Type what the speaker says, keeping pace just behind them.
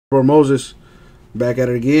Moses back at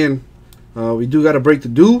it again. We do got a break to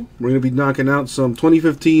do. We're going to be knocking out some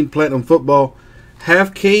 2015 Platinum Football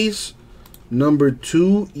half case number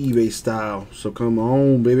 2 eBay style. So come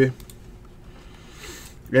on, baby.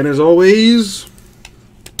 And as always,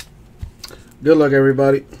 good luck,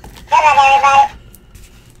 everybody. Good luck, everybody.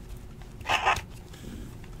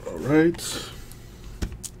 All right.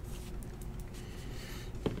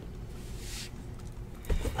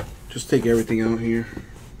 Just take everything out here.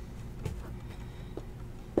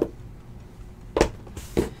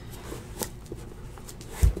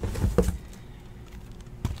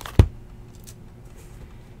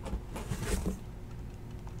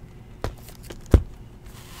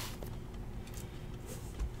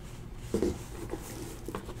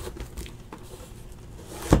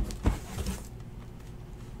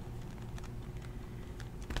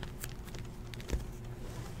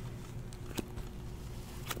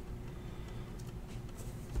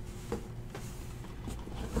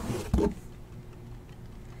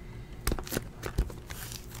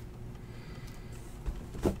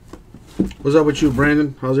 What's up with you,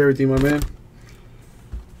 Brandon? How's everything, my man?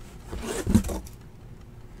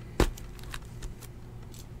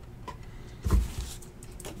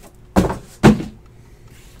 I'm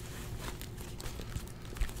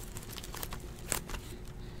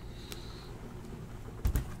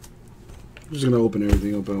just gonna open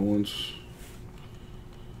everything up at once.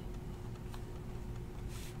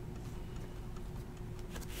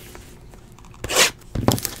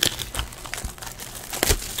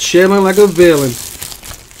 Chilling like a villain.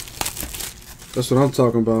 That's what I'm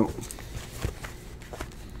talking about.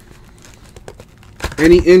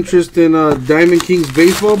 Any interest in Diamond Kings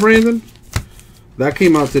baseball, Brandon? That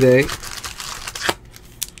came out today.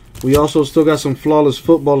 We also still got some Flawless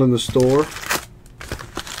Football in the store.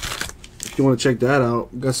 If you want to check that out.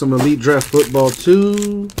 Got some Elite Draft Football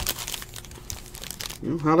too. You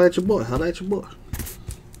know, holla at your boy. Holla at your boy.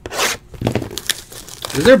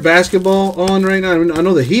 Is there basketball on right now? I mean, I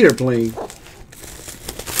know the Heat are playing.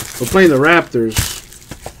 We're playing the Raptors.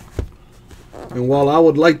 And while I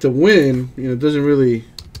would like to win, you know, it doesn't really...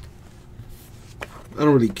 I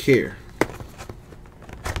don't really care.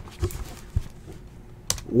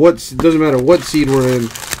 It doesn't matter what seed we're in.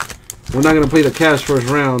 We're not going to play the Cavs first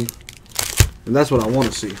round. And that's what I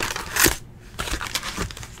want to see.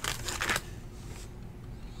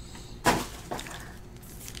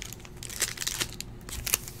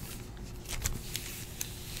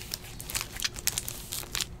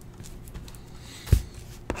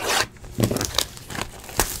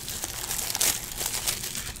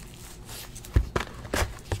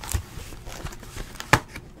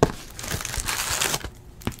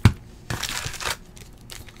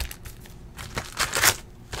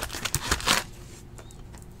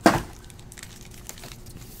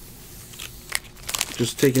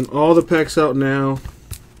 Just taking all the packs out now,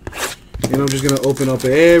 and I'm just gonna open up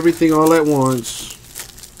everything all at once.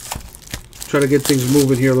 Try to get things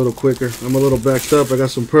moving here a little quicker. I'm a little backed up. I got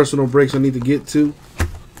some personal breaks I need to get to,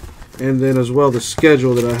 and then as well the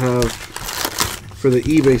schedule that I have for the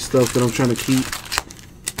eBay stuff that I'm trying to keep.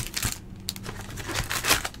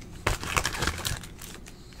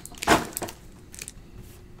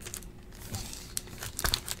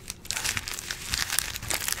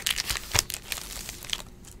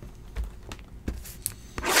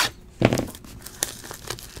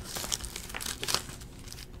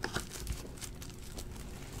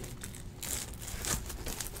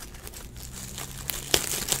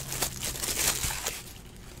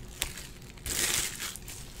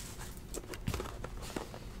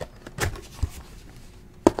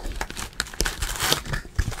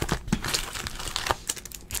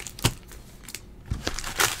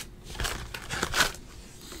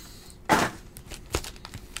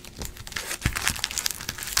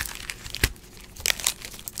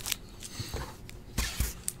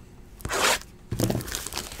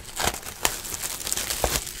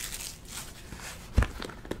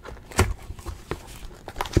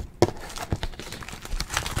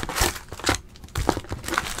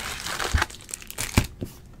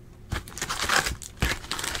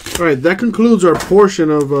 Alright, that concludes our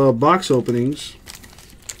portion of box openings.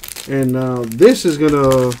 And this is going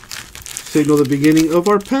to signal the beginning of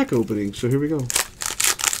our pack opening. So here we go.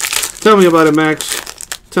 Tell me about it, Max.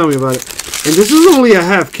 Tell me about it. And this is only a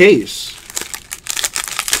half case.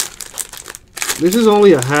 This is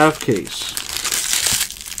only a half case.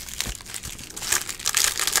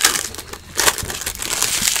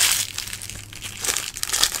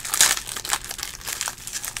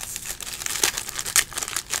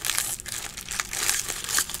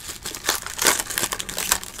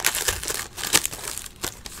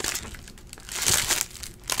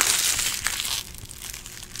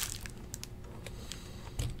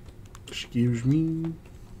 Excuse me.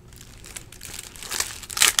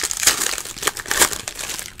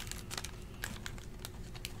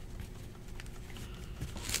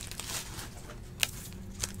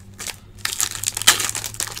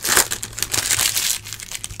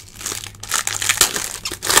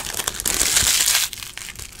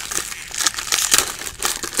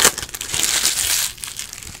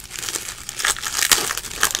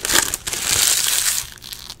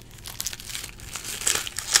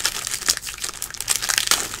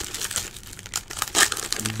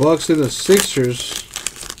 Bucks and the Sixers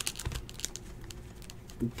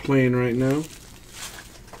playing right now. I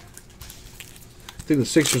think the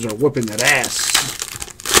Sixers are whooping that ass.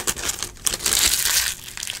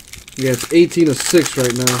 Yeah, it's 18-6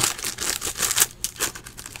 right now.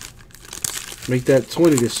 Make that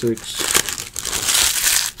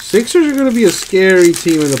 20-6. Sixers are going to be a scary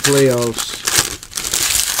team in the playoffs.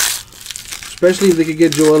 Especially if they could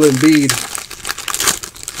get Joel Embiid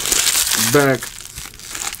back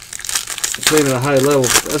playing at a high level.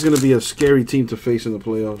 That's going to be a scary team to face in the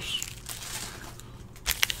playoffs.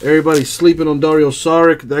 Everybody's sleeping on Dario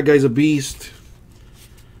Saric. That guy's a beast.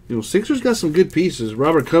 You know, Sixers got some good pieces.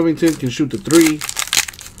 Robert Covington can shoot the three.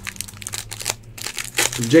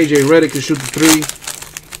 JJ Redick can shoot the three.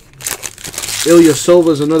 Ilyasova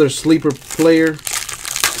is another sleeper player.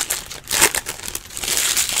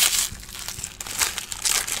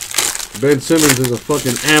 Ben Simmons is a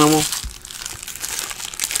fucking animal.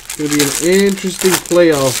 It's going to be an interesting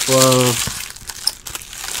playoff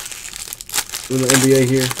in the NBA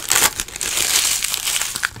here.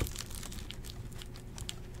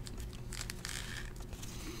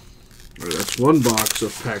 Right, that's one box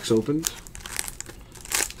of packs opened.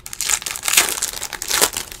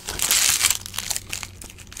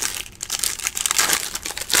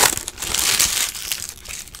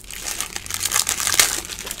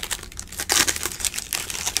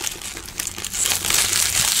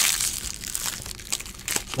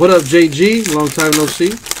 What up, JG? Long time no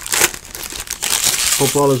see.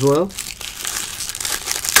 Hope all is well.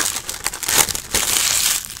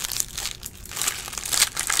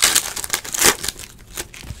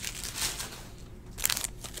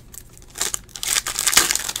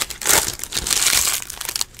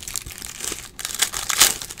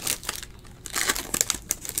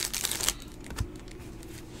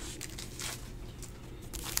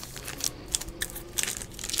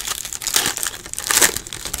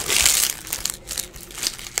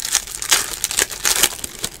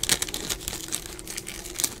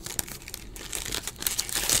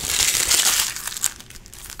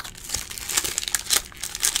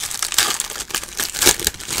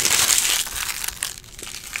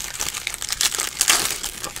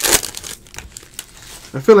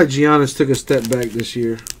 I feel like Giannis took a step back this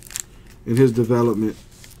year in his development.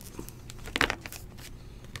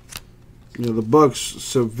 You know, the Bucks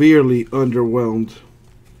severely underwhelmed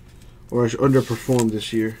or underperformed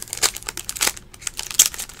this year.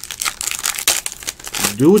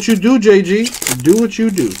 Do what you do, JG. Do what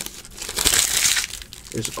you do.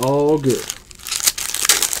 It's all good.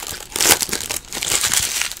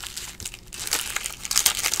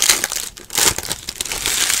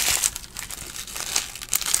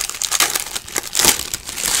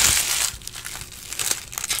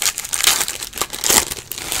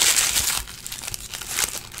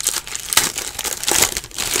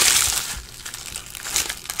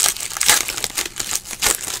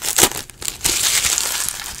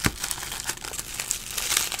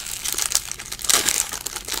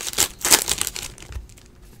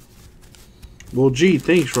 Well, gee,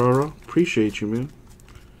 thanks, Rara. Appreciate you, man.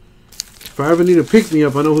 If I ever need a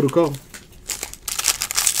pick-me-up, I know who to call.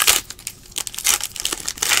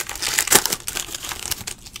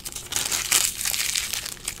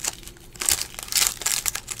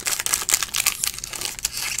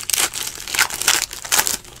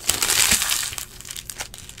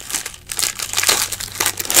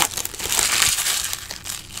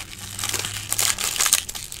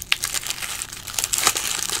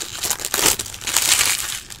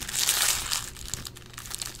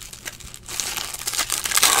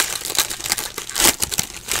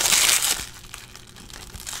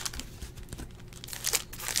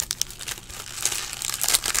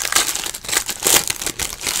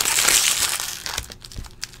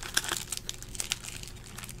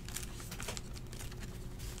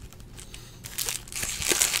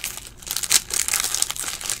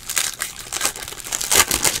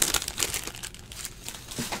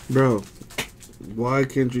 Bro, why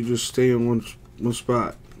can't you just stay in one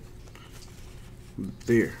spot?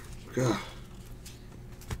 There. God.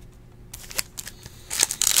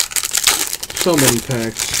 So many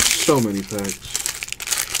packs. So many packs.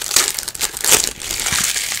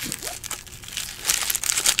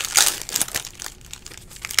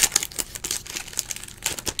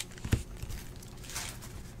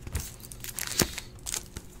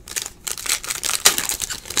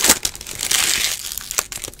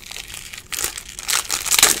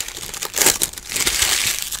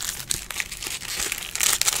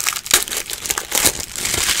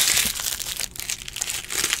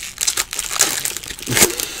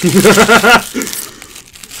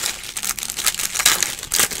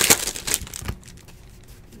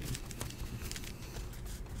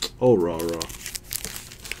 Oh, raw.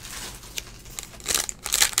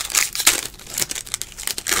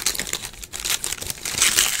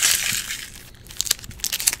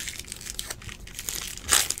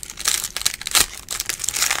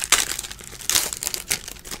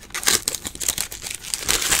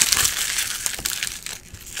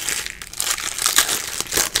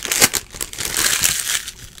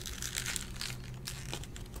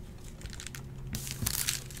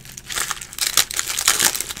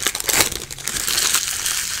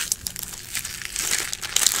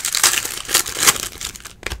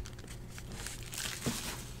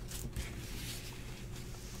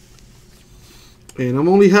 And I'm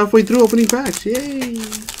only halfway through opening packs. Yay!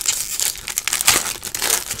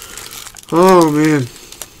 Oh, man.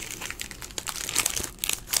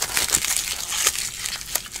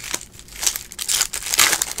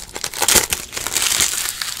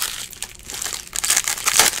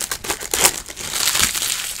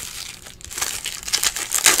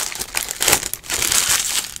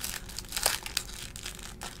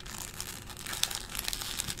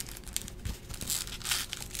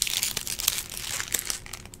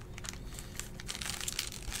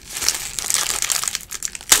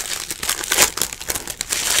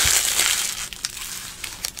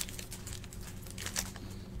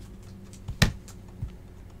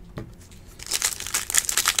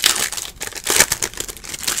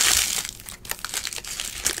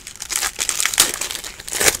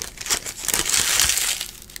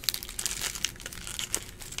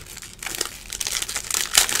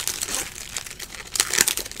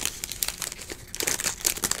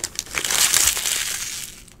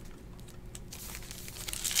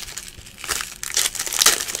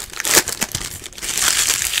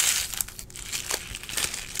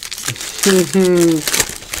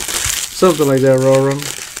 Something like that, Roro.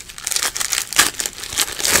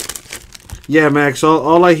 Yeah, Max.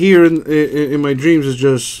 All I hear in my dreams is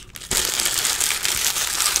just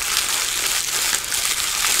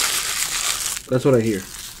that's what I hear.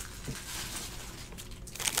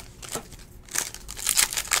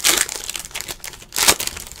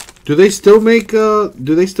 Do they still make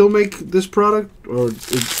this product, or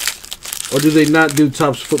do they not do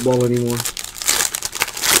Topps football anymore?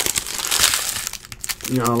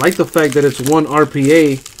 You know, I like the fact that it's 1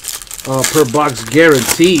 RPA per box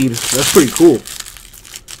guaranteed. That's pretty cool.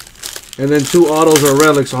 And then 2 autos or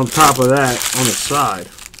relics on top of that on the side.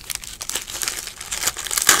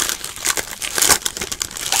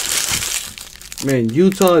 Man,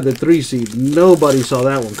 Utah at the 3 seed. Nobody saw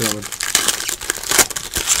that one coming.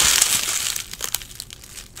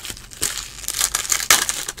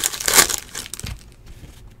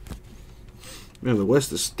 Man, the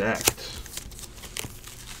West is stacked.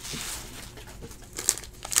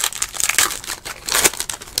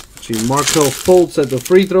 See Markel Fultz at the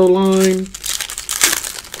free throw line.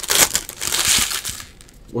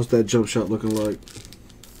 What's that jump shot looking like?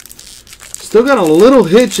 Still got a little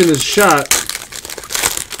hitch in his shot.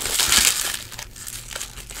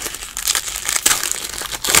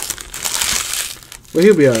 But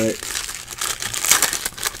he'll be alright.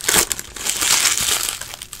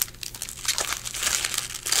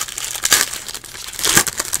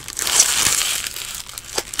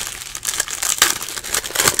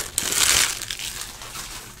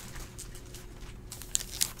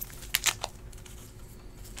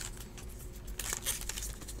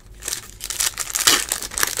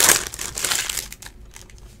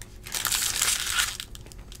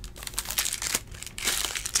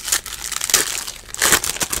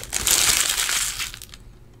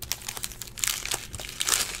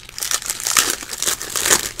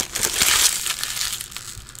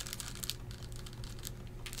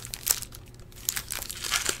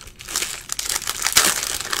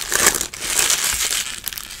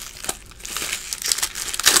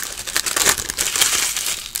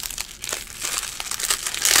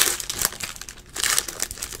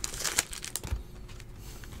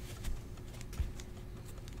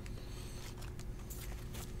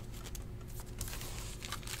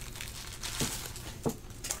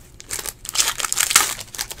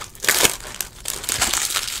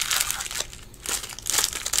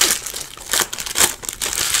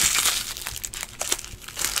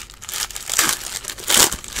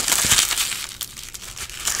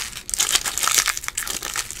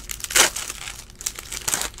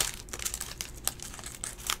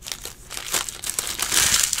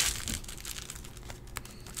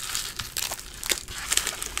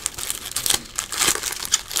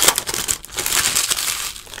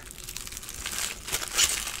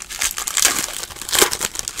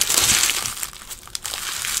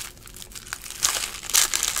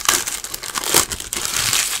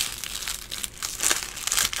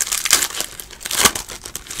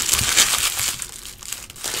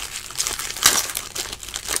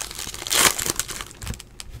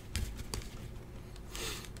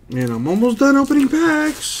 And I'm almost done opening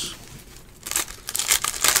packs.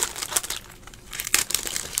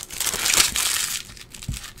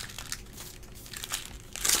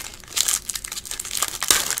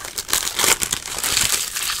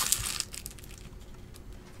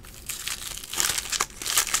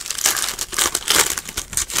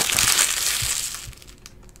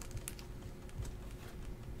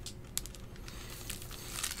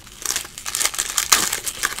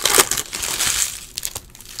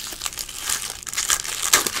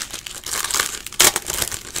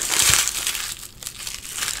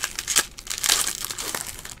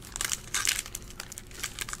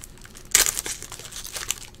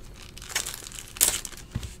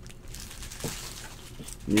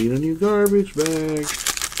 Need a new garbage bag.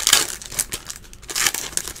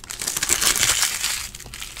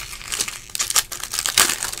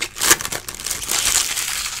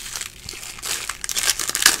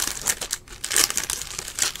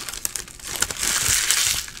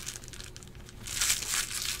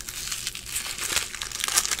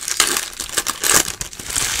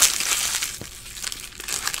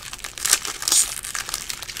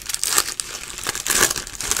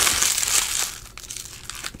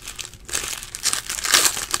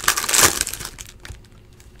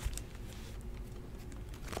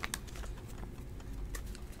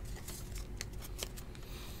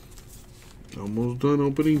 Almost done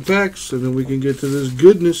opening packs, and then we can get to this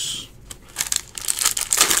goodness.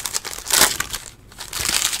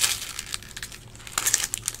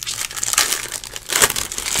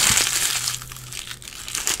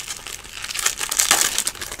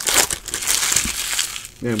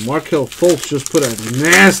 Man, Markelle Fultz just put a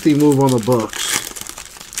nasty move on the Bucks.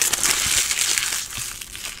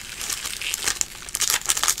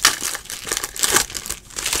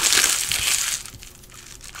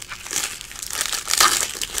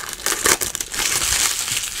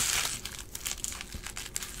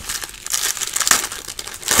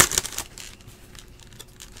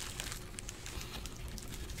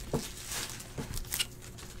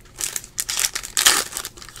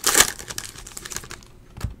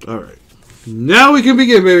 Alright. Now we can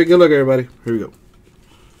begin, baby. Good luck, everybody. Here we go.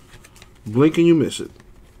 Blink and you miss it.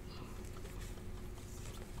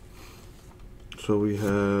 So we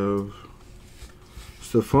have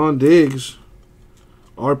Stephon Diggs.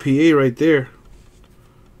 RPA right there.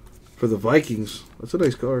 For the Vikings. That's a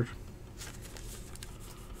nice card.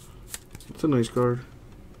 That's a nice card.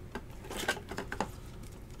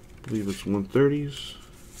 I believe it's 130s.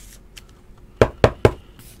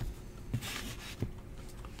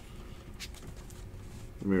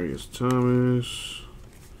 Marius Thomas.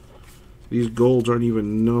 These golds aren't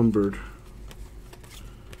even numbered.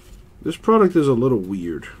 This product is a little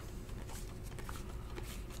weird.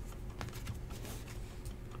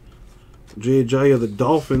 Jay Ajayi of the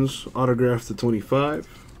Dolphins, autographed to 25.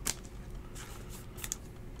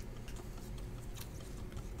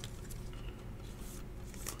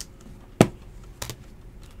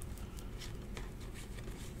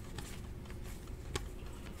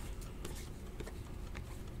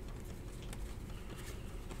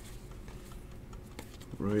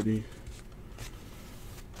 Righty.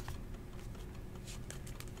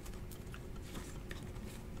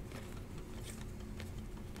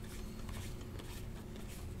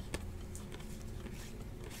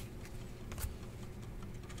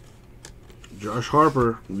 Josh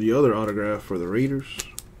Harper, the other autograph for the Raiders.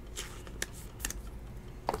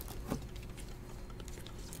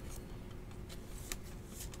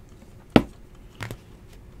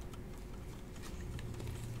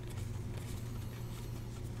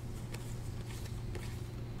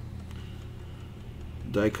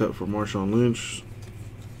 Die cut for Marshawn Lynch.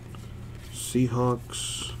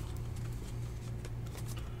 Seahawks.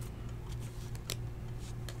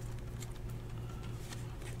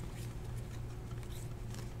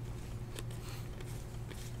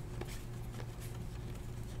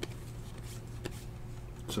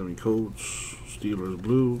 Semi Colts. Steelers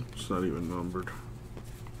blue. It's not even numbered.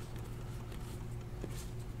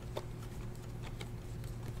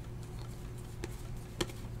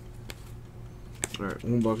 Alright,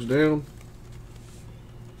 one box down.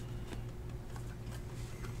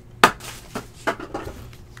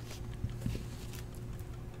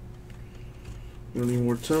 Any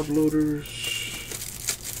more top loaders?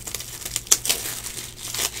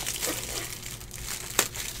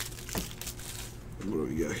 What do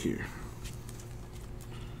we got here?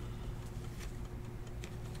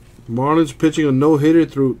 Marlins pitching a no-hitter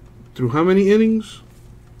through how many innings?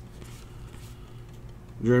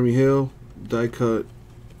 Jeremy Hill. Die cut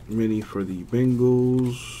mini for the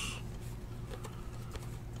Bengals.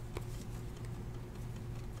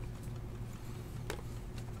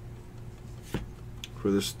 For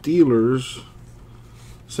the Steelers,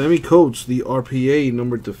 Sammy Coates, the RPA,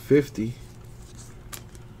 numbered to 50.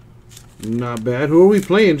 Not bad. Who are we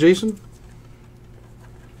playing, Jason?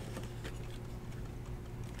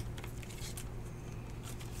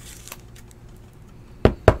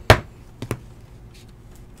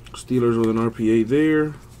 Steelers with an RPA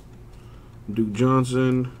there. Duke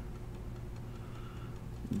Johnson.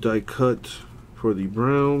 Die cut for the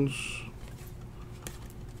Browns.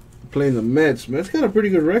 Playing the Mets. Mets got a pretty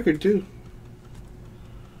good record, too.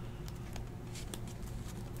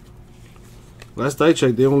 Last I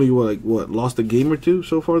checked, they only, lost a game or two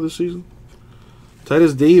so far this season?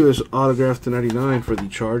 Titus Davis autographed to 99 for the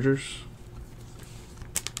Chargers.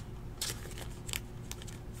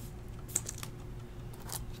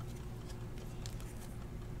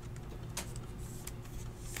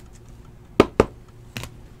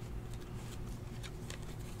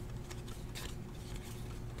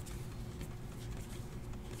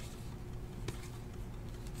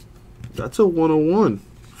 That's a 101.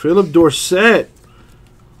 Philip Dorsett.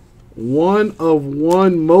 1 of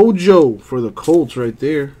 1 mojo for the Colts right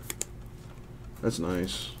there. That's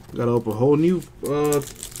nice. Got to open a whole new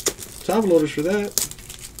top loaders for that.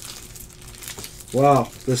 Wow.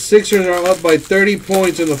 The Sixers are up by 30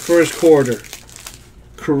 points in the first quarter.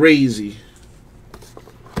 Crazy.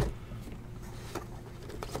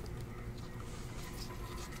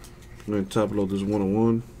 I'm going to top load this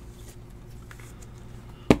 101.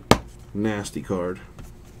 Nasty card.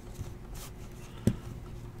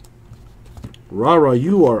 Rara,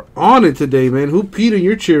 you are on it today, man. Who peed in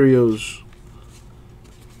your Cheerios?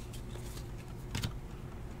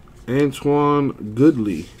 Antoine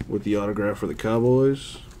Goodley with the autograph for the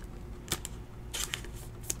Cowboys.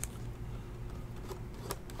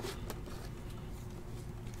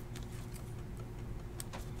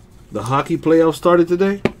 The hockey playoffs started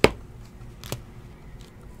today?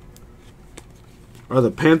 Are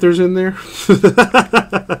the Panthers in there?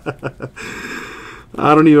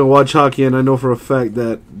 I don't even watch hockey, and I know for a fact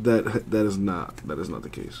that is not the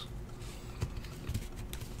case.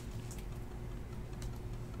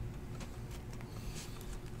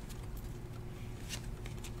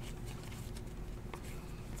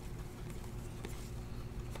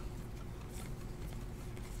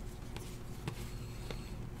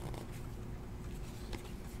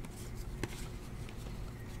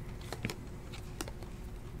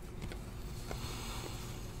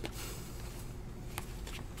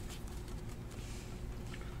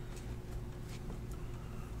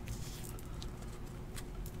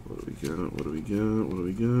 What do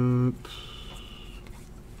we got?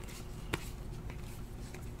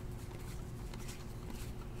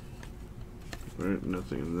 Alright,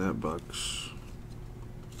 nothing in that box.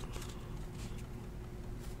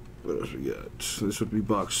 What else we got? This would be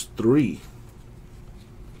box 3.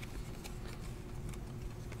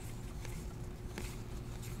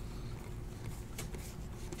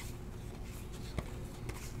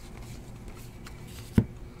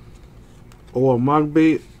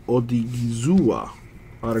 Oamagbe Odigizua,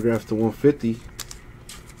 autographed to 150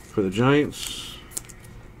 for the Giants.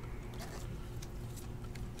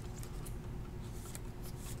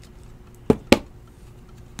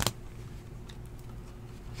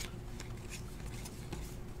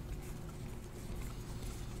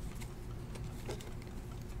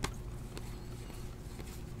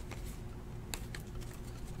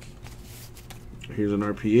 Here's an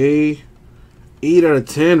RPA. 8 out of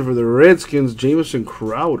 10 for the Redskins, Jamison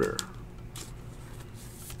Crowder.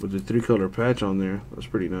 With the 3-color patch on there. That's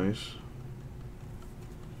pretty nice.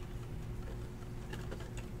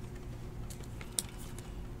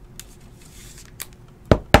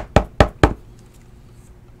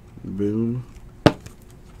 Boom.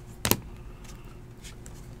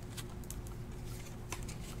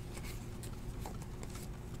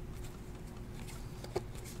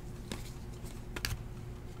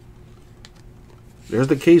 There's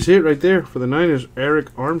the case hit right there for the Niners.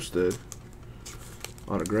 Eric Armstead.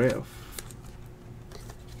 Autograph.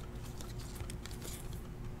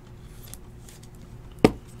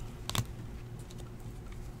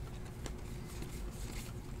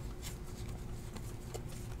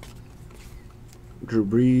 Drew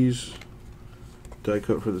Brees. Die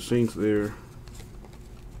cut for the Saints there.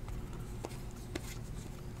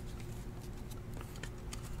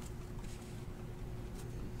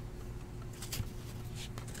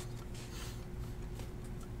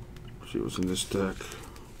 See what's in this stack.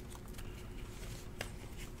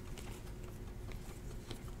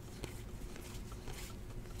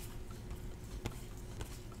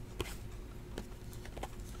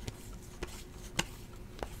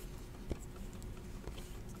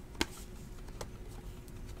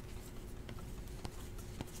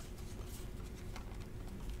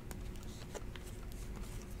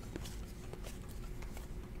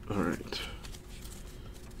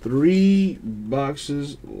 3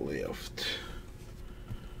 boxes left.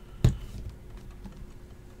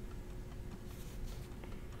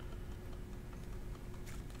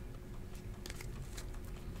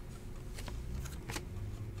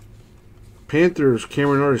 Panthers,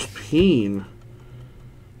 Cameron Artis-Payne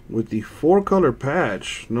with the 4-color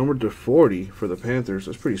patch, numbered to 40 for the Panthers.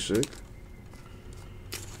 That's pretty sick.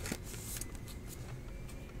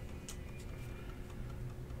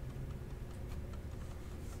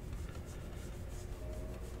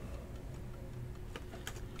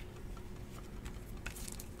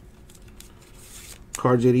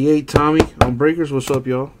 Cards 88, Tommy on Breakers. What's up,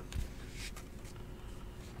 y'all?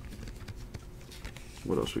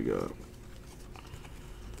 What else we got?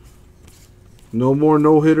 No more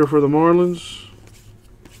no-hitter for the Marlins.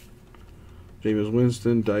 Jameis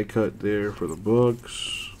Winston, die cut there for the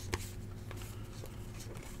Bucks.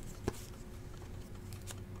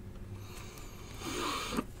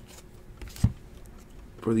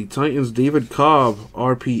 For the Titans, David Cobb,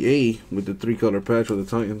 RPA with the 3-color patch for the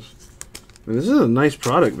Titans. And this is a nice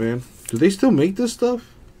product, man. Do they still make this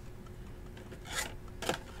stuff?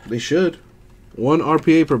 They should. 1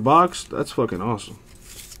 RPA per box. That's fucking awesome.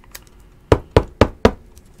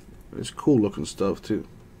 It's cool looking stuff too.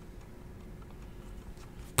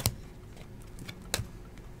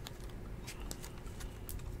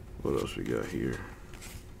 What else we got here?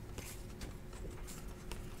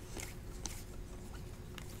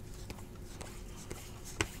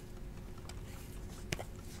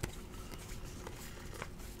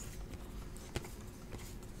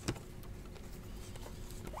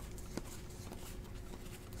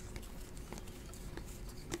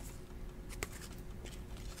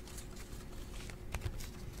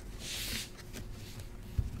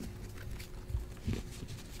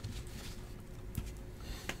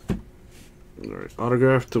 Alright,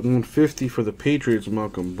 autograph to 150 for the Patriots,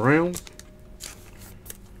 Malcolm Brown.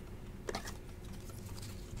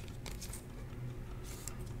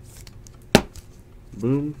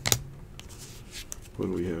 Boom. What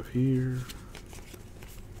do we have here?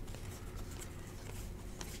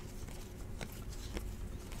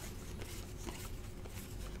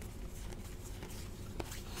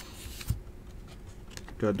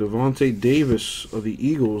 Got Devontae Davis of the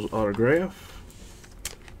Eagles autograph.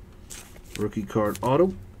 Rookie card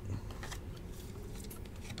auto.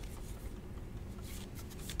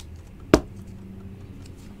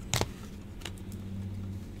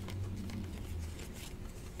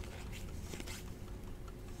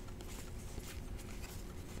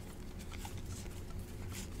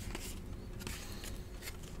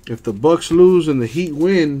 If the Bucks lose and the Heat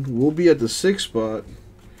win, we'll be at the 6th spot,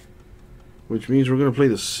 which means we're going to play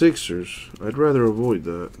the Sixers. I'd rather avoid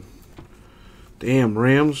that. Damn,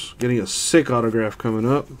 Rams getting a sick autograph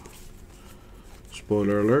coming up.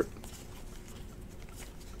 Spoiler alert.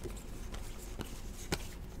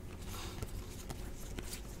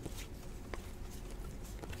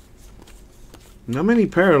 Not many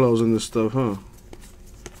parallels in this stuff, huh?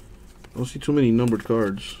 I don't see too many numbered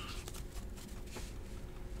cards.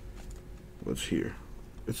 What's here?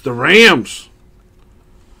 It's the Rams!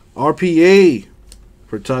 RPA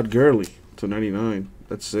for Todd Gurley to 99.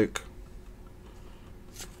 That's sick.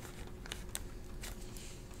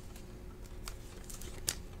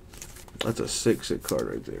 That's a sick card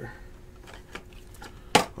right there.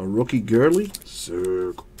 A rookie Gurley.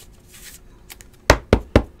 Sick.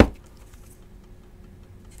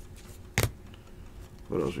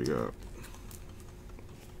 What else we got?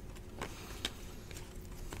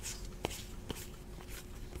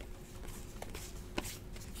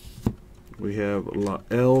 We have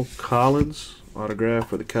L. Collins autograph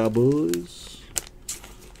for the Cowboys.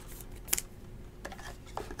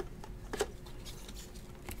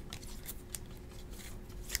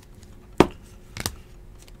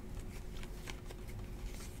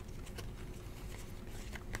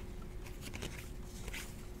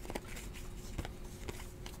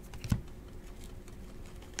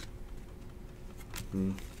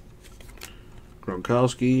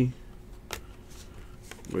 Gronkowski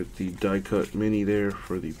with the die cut mini there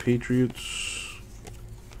for the Patriots.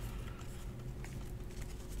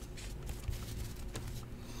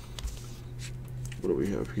 What do we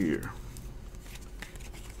have here?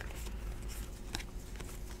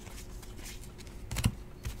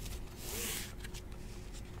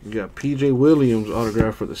 We got PJ Williams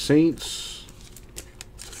autograph for the Saints.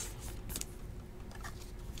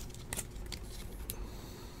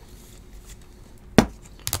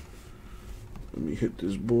 Let me hit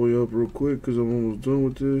this boy up real quick because I'm almost done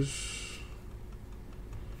with this.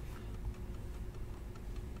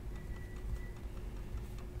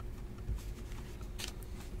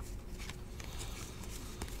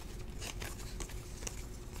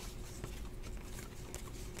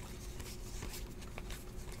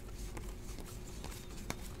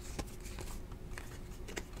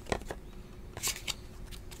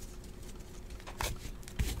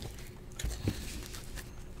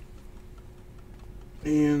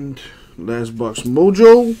 And last box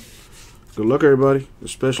mojo. Good luck, everybody,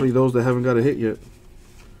 especially those that haven't got a hit yet.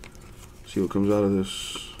 See what comes out of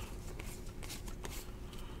this.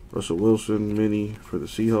 Russell Wilson mini for the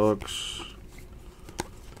Seahawks.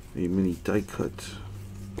 A mini die cut.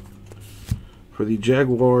 For the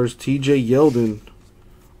Jaguars, TJ Yeldon,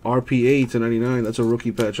 RPA /99. That's a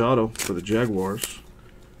rookie patch auto for the Jaguars.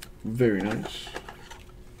 Very nice.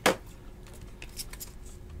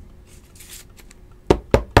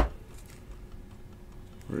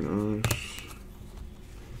 Very nice.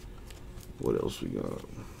 What else we got?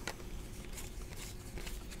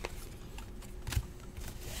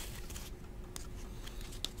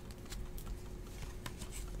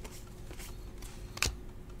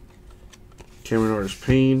 Cameron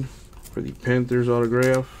Artis-Payne for the Panthers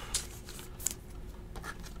autograph.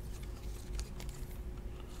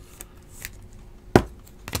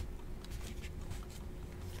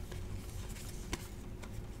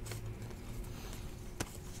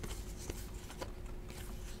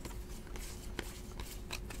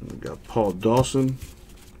 We got Paul Dawson,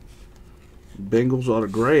 Bengals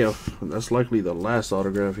autograph. That's likely the last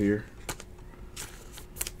autograph here.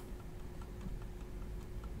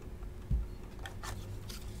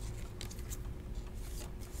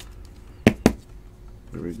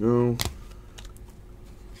 There we go.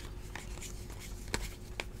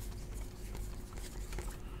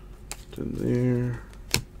 It's in there.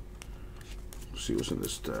 Let's see what's in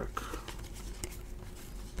this stack.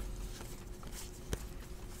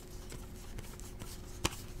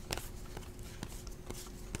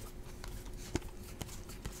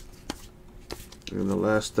 And the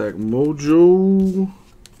last stack, mojo.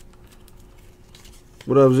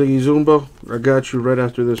 What up, Ziggy Zumba? I got you right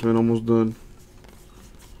after this, man. Almost done.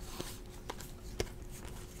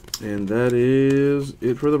 And that is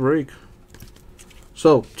it for the break.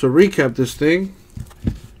 So, to recap this thing,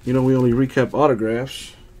 you know we only recap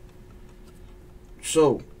autographs.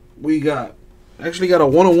 So, we actually got a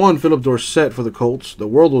 101 Philip Dorsett for the Colts. The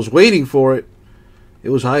world was waiting for it. It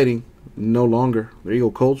was hiding. No longer. There you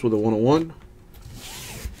go, Colts with a 101.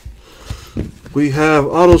 We have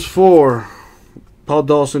autos for Paul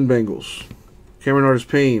Dawson, Bengals. Cameron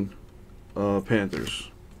Artis-Payne, Panthers.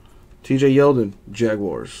 TJ Yeldon,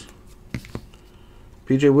 Jaguars.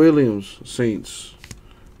 PJ Williams, Saints.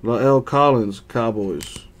 Lael Collins,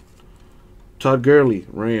 Cowboys. Todd Gurley,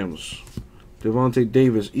 Rams. Devontae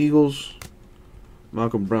Davis, Eagles.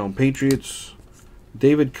 Malcolm Brown, Patriots.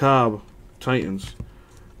 David Cobb, Titans.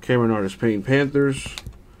 Cameron Artis-Payne, Panthers.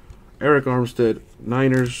 Eric Armstead,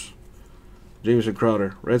 Niners. Jameson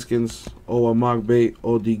Crowder, Redskins. Owamagbe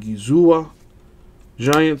Odigizua,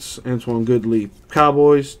 Giants. Antoine Goodley,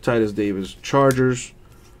 Cowboys. Titus Davis, Chargers.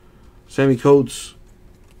 Sammy Coates,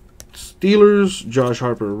 Steelers. Josh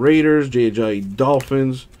Harper, Raiders. J.J.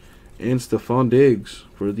 Dolphins. And Stephon Diggs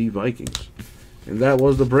for the Vikings. And that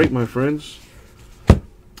was the break, my friends.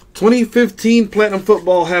 2015 Platinum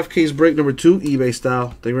Football half case break number 2, eBay style.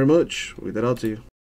 Thank you very much. We'll get that out to you.